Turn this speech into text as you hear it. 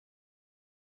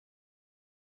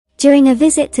During a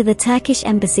visit to the Turkish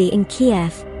embassy in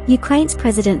Kiev, Ukraine's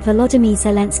President Volodymyr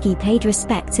Zelenskiy paid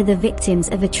respect to the victims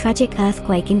of a tragic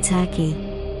earthquake in Turkey.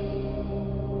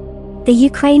 The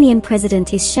Ukrainian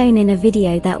president is shown in a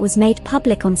video that was made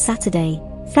public on Saturday,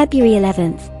 February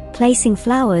 11th, placing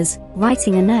flowers,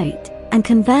 writing a note, and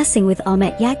conversing with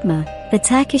Ahmet Yagmur, the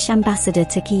Turkish ambassador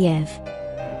to Kiev.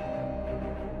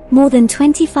 More than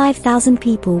 25,000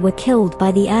 people were killed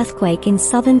by the earthquake in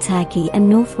southern Turkey and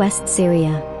northwest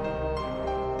Syria.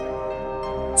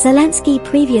 Zelensky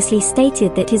previously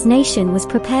stated that his nation was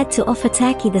prepared to offer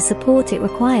Turkey the support it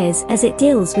requires as it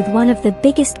deals with one of the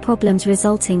biggest problems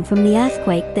resulting from the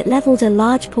earthquake that leveled a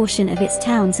large portion of its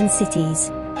towns and cities: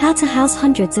 how to house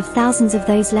hundreds of thousands of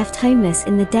those left homeless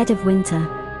in the dead of winter.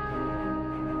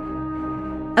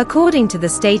 According to the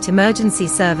State Emergency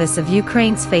Service of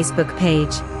Ukraine's Facebook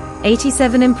page,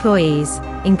 87 employees,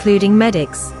 including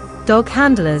medics, dog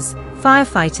handlers,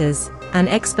 firefighters, and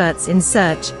experts in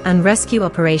search and rescue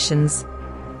operations,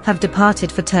 have departed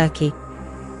for Turkey.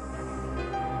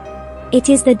 It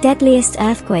is the deadliest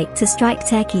earthquake to strike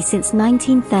Turkey since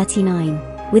 1939,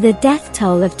 with a death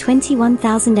toll of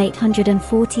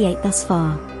 21,848 thus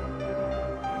far.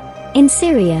 In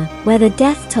Syria, where the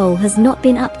death toll has not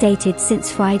been updated since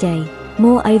Friday,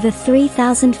 over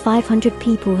 3,500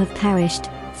 people have perished,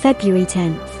 February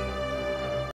 10th.